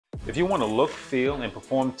If you want to look, feel, and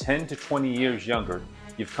perform 10 to 20 years younger,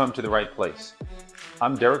 you've come to the right place.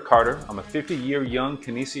 I'm Derek Carter. I'm a 50-year young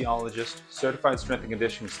kinesiologist, certified strength and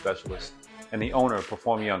conditioning specialist, and the owner of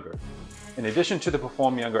Perform Younger. In addition to the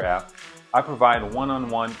Perform Younger app, I provide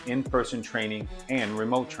one-on-one in-person training and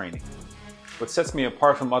remote training. What sets me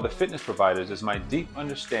apart from other fitness providers is my deep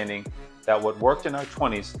understanding that what worked in our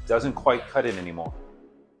 20s doesn't quite cut it anymore.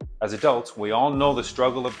 As adults, we all know the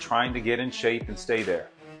struggle of trying to get in shape and stay there,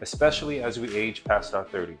 especially as we age past our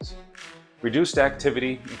 30s. Reduced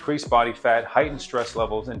activity, increased body fat, heightened stress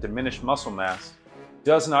levels, and diminished muscle mass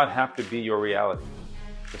does not have to be your reality.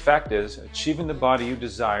 The fact is, achieving the body you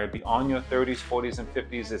desire beyond your 30s, 40s, and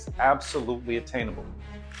 50s is absolutely attainable.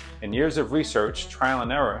 And years of research, trial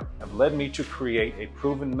and error have led me to create a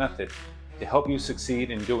proven method to help you succeed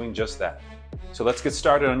in doing just that. So let's get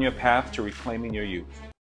started on your path to reclaiming your youth.